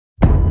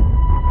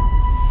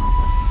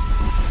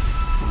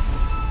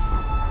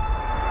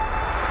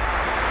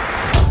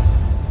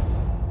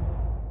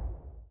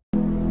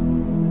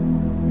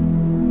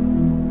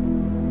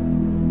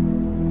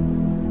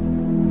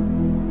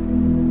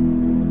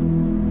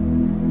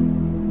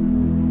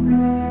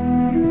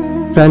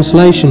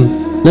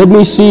Translation: Let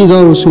me see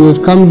those who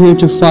have come here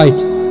to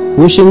fight,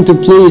 wishing to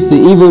please the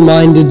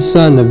evil-minded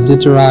son of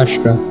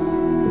Dhritarashtra.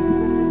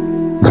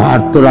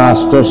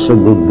 Dhritarashtrasya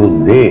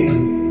durbuddhe.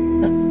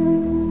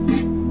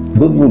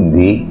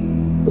 Durbuddhi,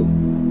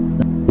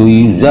 to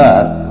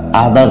usurp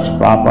others'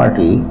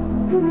 property,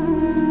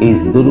 is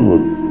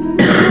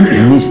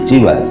durbuddhi,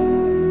 mischievous.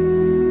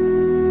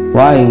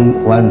 Why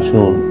one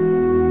should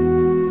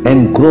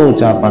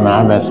encroach upon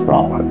others'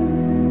 property?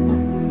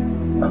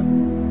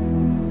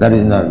 That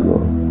is not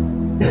good.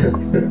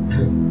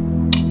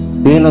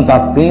 Tena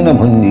taktena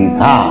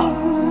bhunjitha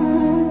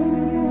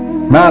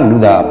ma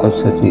grida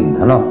kasyachit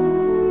dhana.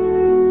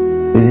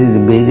 This is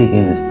the Vedic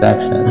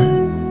instruction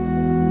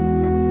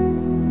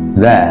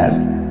that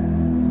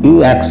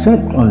you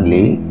accept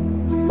only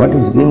what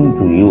is given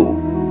to you.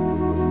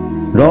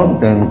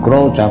 Don't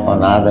encroach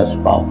upon others'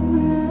 property.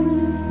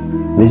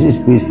 This is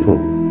peaceful.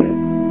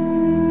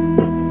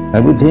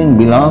 Everything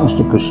belongs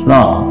to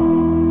Krishna.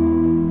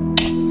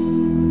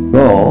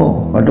 So,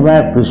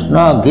 whatever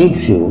Krishna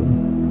gives you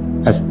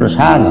as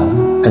prasada,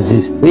 as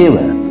his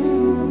favor,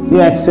 you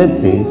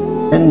accept it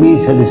and be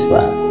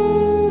satisfied.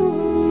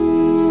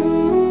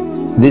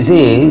 This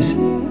is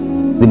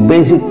the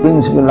basic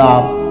principle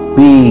of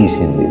peace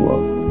in the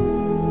world.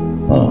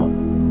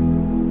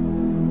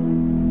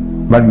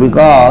 But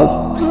because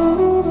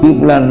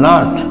people are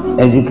not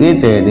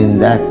educated in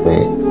that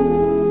way,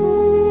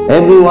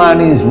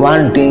 everyone is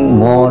wanting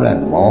more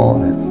and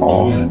more and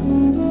more.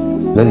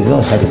 There is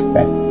no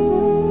satisfaction.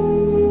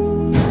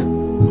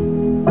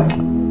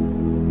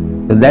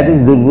 So that is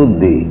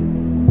durbuddhi.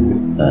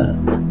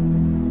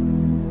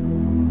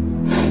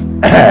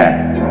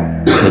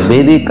 The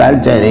Vedic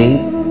culture is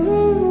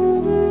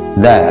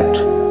that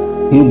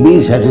you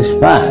be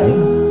satisfied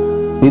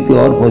with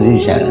your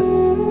position.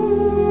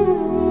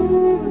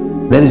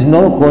 There is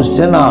no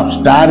question of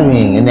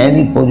starving in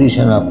any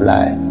position of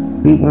life.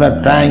 People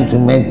are trying to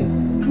make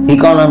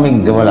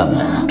economic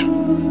development.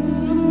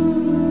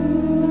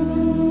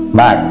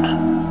 But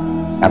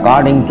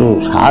according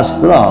to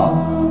Shastra,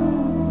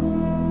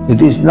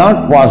 it is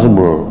not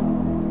possible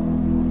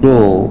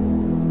to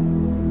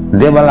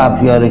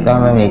develop your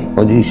economic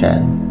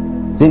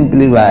position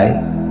simply by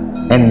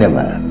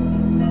endeavor.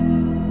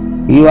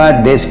 You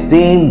are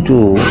destined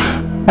to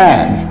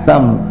have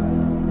some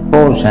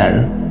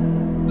portion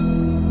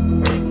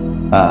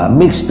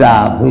mixed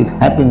up with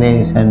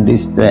happiness and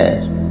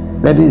distress.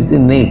 That is the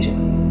nature.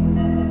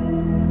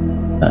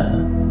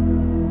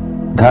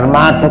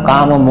 Dharmartha,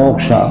 kama,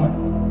 moksha.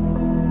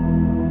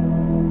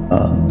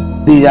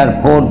 These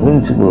are four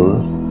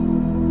principles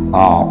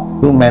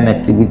of human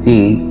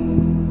activities.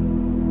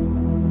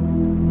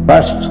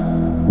 First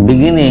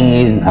beginning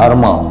is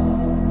dharma.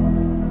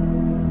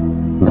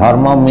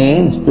 Dharma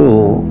means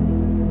to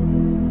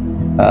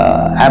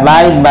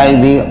abide by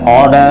the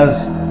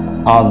orders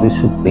of the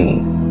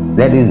Supreme.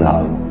 That is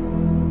dharma.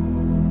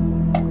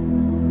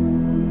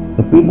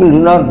 The people do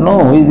not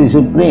know who is the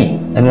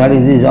Supreme and what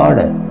is his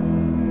order.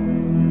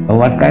 So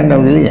what kind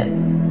of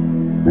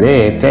religion?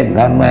 They take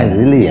dharma as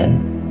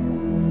religion.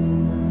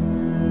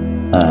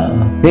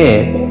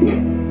 Faith,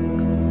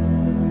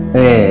 a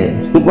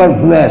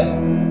superfluous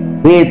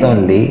faith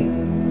only,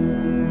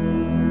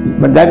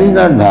 but that is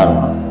not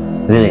dharma,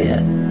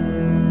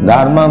 religion.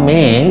 Dharma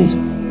means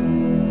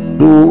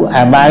to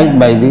abide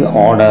by the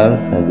orders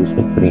of the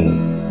Supreme.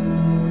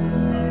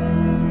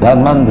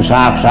 Dharmantu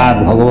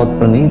sakshat bhagavat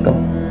pranitam.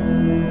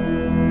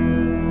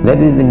 That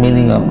is the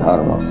meaning of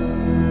dharma.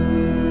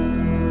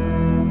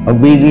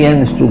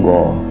 Obedience to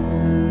God.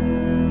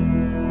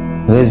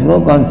 There is no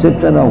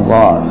conception of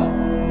God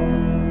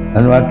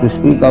and what to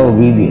speak of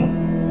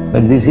obedience.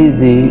 But this is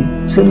the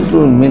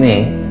simple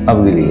meaning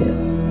of religion.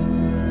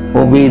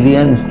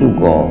 Obedience to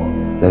God.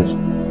 That's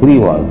 3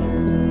 words.